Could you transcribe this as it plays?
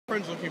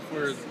Looking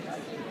for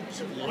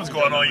What's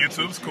going on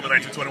YouTube? It's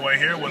Kuma1921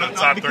 here with a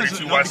top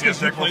 32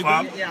 YCS deck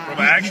profile from an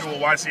actual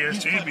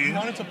YCS champion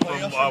from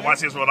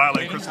YCS Rhode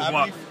Island, Chris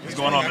Leblanc. What's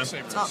going on, man?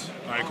 What's up?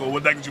 Alright, cool.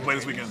 What deck did you play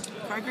this weekend?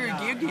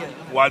 Geargia.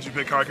 Why'd you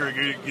pick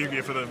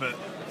Geargia for the event?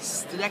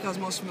 It's the deck I was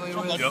most familiar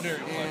with. Yep.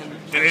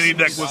 And any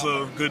deck was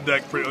a good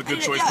deck, a good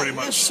choice pretty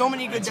much. There's so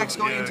many good decks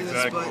going into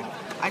this, but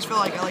I just feel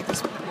like I like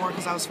this more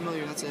because I was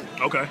familiar, that's it.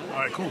 Okay,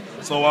 alright, cool.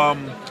 So,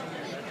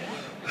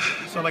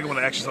 it's not like I want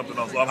to ask you something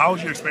else. How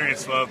was your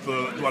experience throughout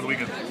the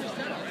weekend?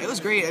 It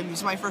was great. I mean,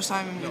 it's my first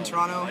time in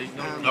Toronto.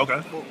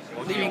 Okay. Well,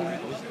 leaving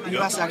the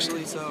U.S.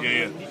 actually, so.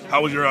 Yeah.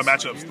 How was your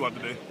matchups throughout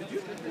the day?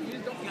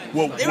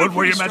 Well, what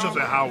were your matchups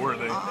and how were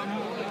they?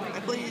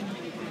 I played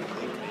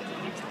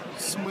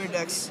some weird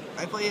decks.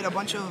 I played a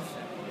bunch of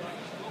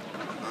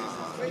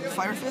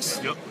Fire Fists.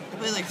 Yep. I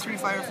played like 3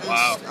 Fire Fists.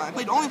 Wow. I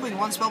only played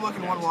 1 Spellbook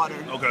and 1 Water.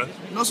 Okay.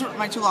 And those were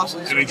my 2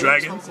 losses. Any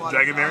dragons?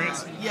 Dragon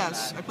variants?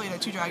 Yes, I played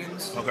 2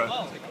 dragons. Okay.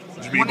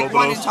 Did you beat both of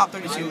one those? in top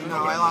 32. No,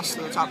 I lost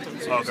to the top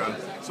 32. Okay.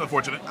 It's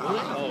unfortunate. And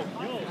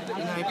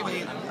then I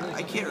played,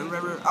 I can't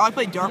remember. Oh, I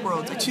played Dark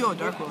Worlds. I 2-0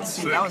 Dark Worlds.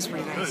 Dude, that was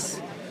pretty nice.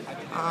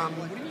 I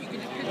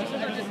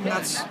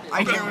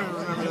can't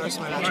remember the rest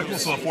of my matchups. Alright, cool.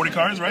 So 40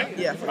 cards, right?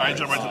 Yeah. Alright,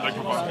 jump right to the deck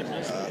profile.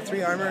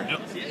 3 armor.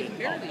 Yep.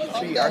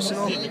 3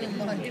 arsenal.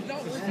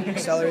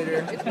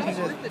 Accelerator. These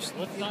are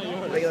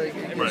regular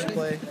gears to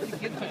play.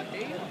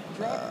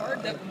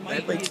 I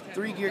played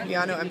 3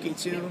 Geargiano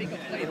MK2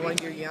 and 1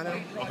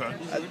 Geargiano. Okay.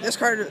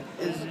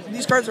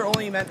 These cards are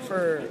only meant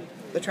for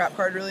the trap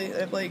card, really.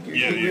 I play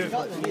Geargia.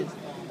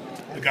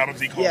 The God of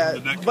Decall. Yeah, the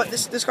deck. but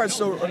this card's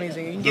so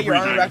amazing. You can get your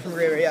armor back from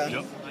graveyard.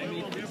 Yeah. Yep.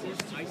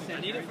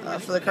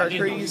 For the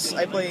Karkuris,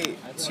 I play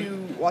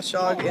 2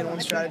 Watchdog and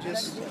 1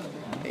 Strategist.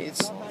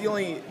 It's the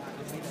only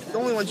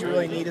ones you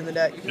really need in the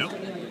deck. Yep.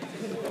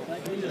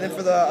 And then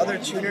for the other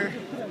tuner,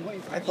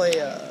 I play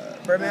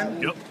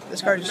Birdman. Yep.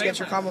 This card just gets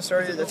your combo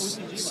started. That's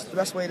the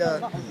best way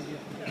to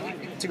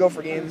go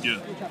for game. Yeah.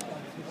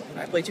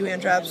 I play 2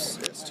 hand traps.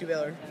 It's 2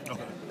 Valor.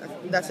 Okay.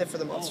 That's it for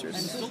the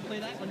monsters.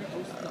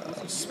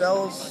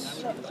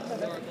 Spells. I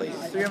play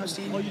 3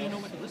 MST.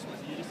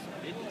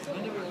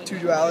 2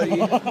 Duality.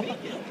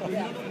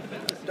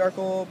 Dark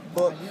Hole,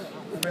 Book,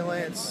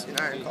 Relance, and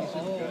Iron Call.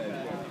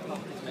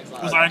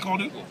 What's Iron Call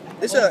do?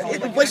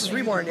 It replaces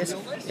Reborn.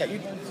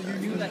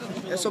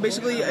 So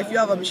basically, if you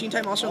have a machine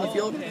type monster on the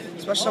field,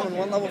 special summon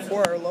 1 level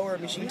 4 or lower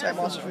machine type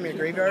monster from your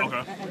graveyard,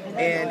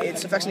 and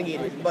its effects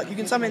negated. But you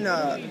can summon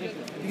a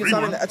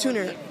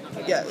tuner.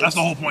 Yeah. That's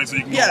the whole point, so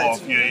you can go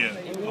off. Yeah.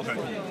 Okay.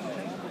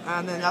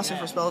 And then that's it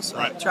for spells.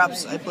 Right.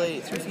 Traps, I play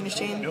 3 Phoenix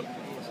Chain. Yep.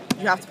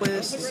 You have to play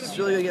this. It's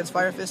really good against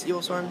Fire Fist,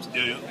 Evil Storms.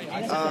 Yeah.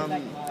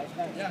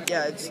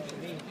 It's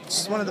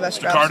one of the best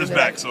traps. The card is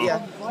back, deck. so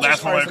yeah.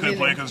 last one I couldn't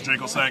play because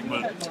Draco sank,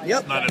 but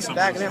not as simple.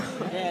 Back now.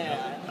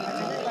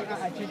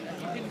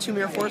 2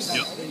 Mirror Force.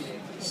 Yep.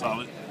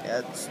 Solid. Yeah,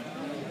 it's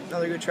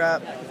another good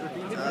trap.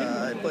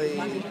 I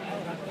play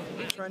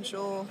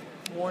Torrential,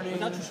 Warning,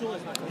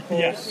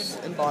 Pulse,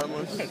 and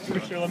Bottomless.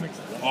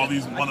 All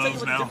these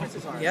one-ofs now.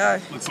 Yeah.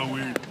 Looks so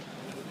weird.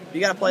 You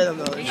gotta play them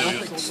though.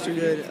 Yeah. It's too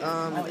good.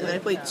 And then I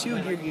played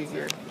 2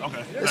 Gear.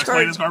 Okay.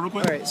 Explain this card real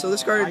quick. Alright, so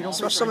this card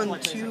special summon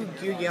 2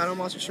 Geargiano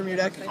monsters from your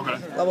deck. Okay.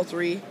 Level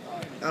 3.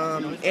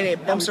 And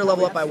it bumps their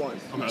level up by 1.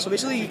 Okay. So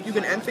basically you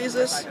can end phase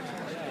this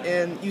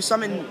and you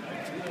summon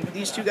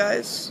these 2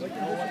 guys.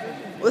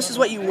 Well, this is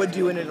what you would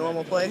do in a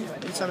normal play.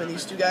 You'd summon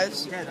these 2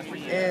 guys,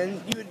 and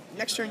you would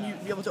next turn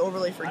you'd be able to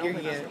overlay for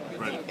Geargia.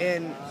 Right.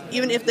 And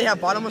even if they have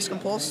bottomless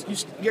compulse,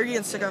 Geargia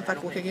and Second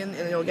Effect will kick in,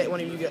 and you'll get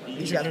one of these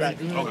guys back.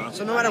 Okay.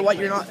 So no matter what,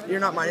 you're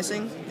not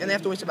minusing, and they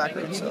have to waste a back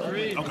road. So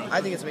I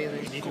think it's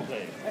amazing. Cool.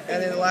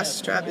 And then the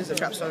last trap is the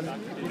Trap Stone.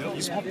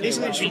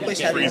 Basically, just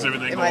replace heavy Freeze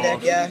everything in my deck.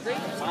 off. Yeah.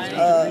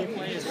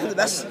 The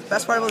best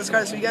part about this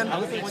card this weekend, I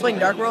was playing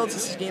Dark Worlds.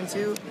 This is game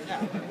 2,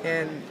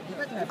 and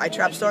I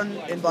Trap Stun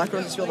in Black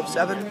Rose's field of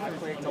 7.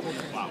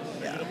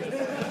 Yeah.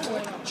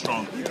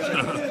 Strong.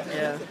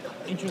 Yeah.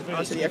 On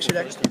to the extra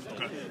deck. Okay.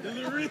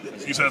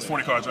 So you said it's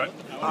 40 cards, right?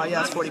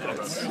 Yeah, it's 40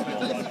 cards.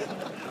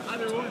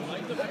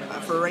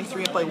 For rank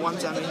 3, I play 1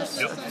 Zemmings.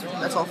 Yep.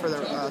 That's all for the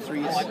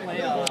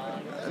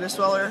 3s. Abyss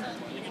Dweller,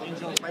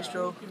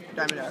 Maestro,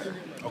 Diamond Arrow.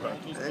 Okay.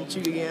 And then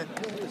 2 Gigant.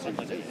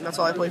 And that's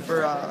all I play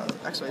for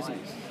XYZ.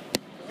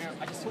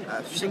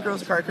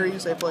 Synchros,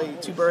 Karkuris, I play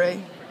 2 Bure,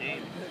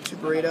 2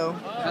 Burrito.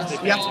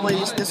 You have to play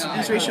these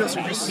ratios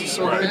are just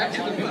so good.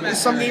 There's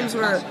some games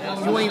where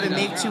you won't even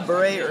make 2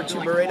 Bure or 2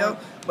 Burrito,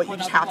 but you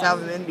just have to have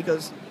them in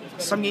because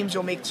some games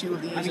you'll make 2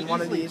 of these and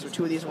 1 of these, or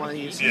 2 of these and 1 of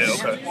these. Yeah,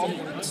 okay. You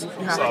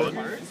have Solid. to.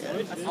 Yeah.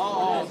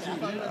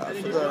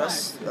 For the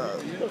rest,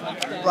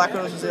 Black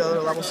Rose is the other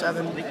level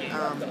 7.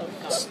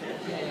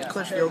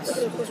 Clutch Fields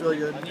is really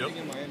good.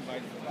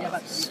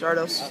 Yep.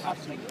 Stardust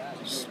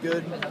is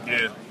good.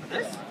 Yeah.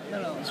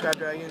 Scrap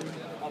Dragon.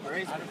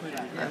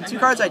 And 2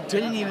 cards I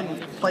didn't even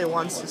play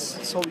once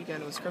this whole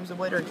weekend was Crimson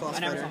Blader and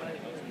Colossus Blader.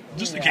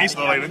 Just in case,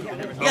 though, like,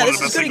 Yeah,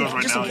 this is good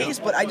just in case,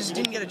 but I just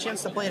didn't get a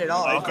chance to play it at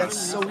all. Okay. That's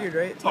so weird,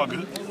 right? It's all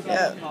good.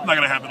 Yeah. Not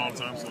gonna happen all the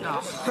time, so.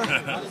 No.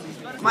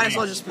 Might as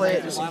well just play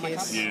it just in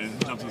case. Yeah,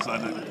 jump to the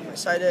side deck. My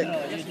side deck.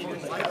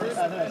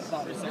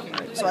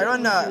 So I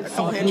run a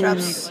couple hand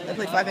traps. I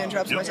played 5 hand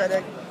traps in my side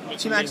deck.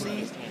 2 Max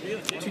E,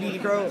 2 DD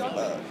Crow.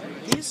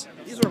 These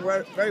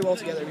work very well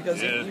together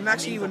because you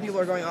Max E when people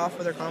are going off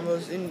with their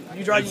combos, and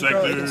you draw DD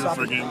Crow, it can stop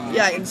it.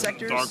 Yeah,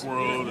 Insectors.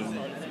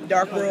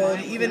 Dark World,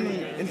 even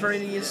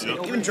Infernities,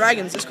 even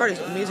Dragons. This card is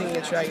amazing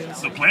against Dragons.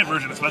 The plant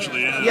version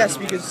especially, yeah. Yes,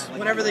 because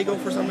whenever they go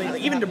for something,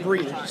 like even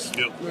Debris, just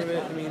move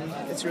it. I mean,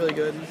 it's really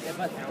good.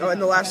 Oh,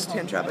 and the last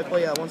hand trap, I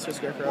play once to a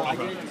Scarecrow.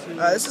 Okay.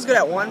 This is good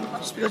at 1,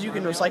 just because you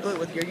can recycle it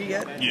with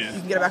Geargia. Yeah. You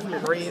can get it back from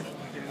your Brave.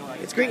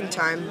 It's great in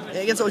time. And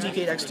against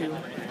OTK decks too.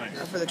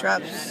 For the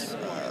traps,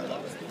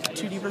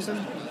 2D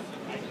person.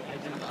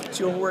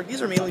 2 Overwork.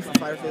 These are mainly for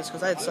Fire Fist,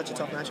 because I had such a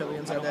tough matchup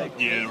against that deck.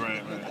 Yeah,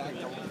 right.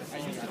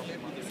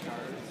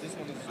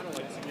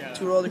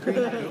 2 Roll Decree.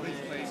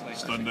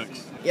 Stun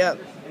decks. Yeah.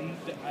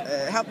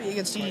 Happy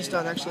against TD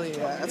Stun, actually.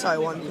 That's how I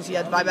won, because he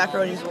had buyback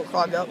row and he was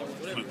clogged up.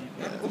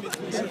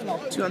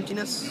 2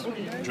 Emptiness.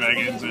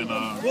 Dragons and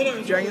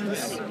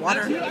Dragons,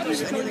 water,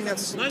 just anything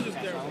that's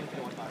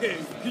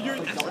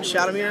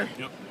Shadowmere.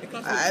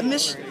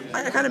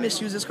 I kind of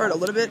misused this card a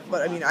little bit,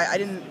 but I mean I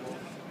didn't.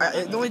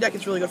 The only deck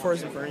it's really good for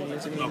is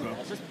Infernities. I mean,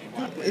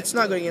 it's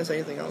not good against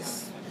anything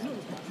else.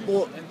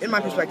 Well, in my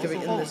perspective, in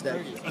this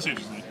deck. I see what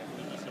you're saying.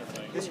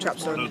 It's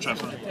Trapstone. No,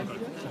 Trapstone.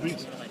 Okay.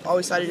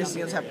 Always sided just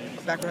against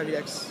backrow heavy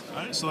decks.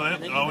 Alright, so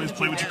always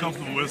play what you're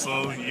comfortable with.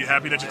 So you're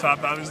happy that you're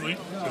topped, obviously.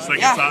 The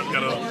second top, you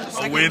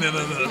got a win and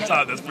a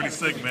top. That's pretty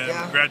sick, man.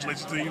 Yeah.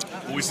 Congratulations to you.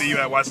 Will we see you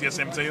at YCS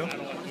San Mateo?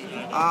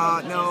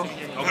 No.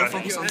 Okay.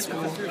 Focus on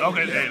school.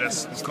 Okay, hey,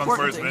 that's comes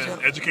first, man.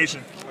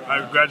 Education. All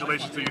right,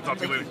 congratulations to you. Talk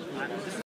to you later.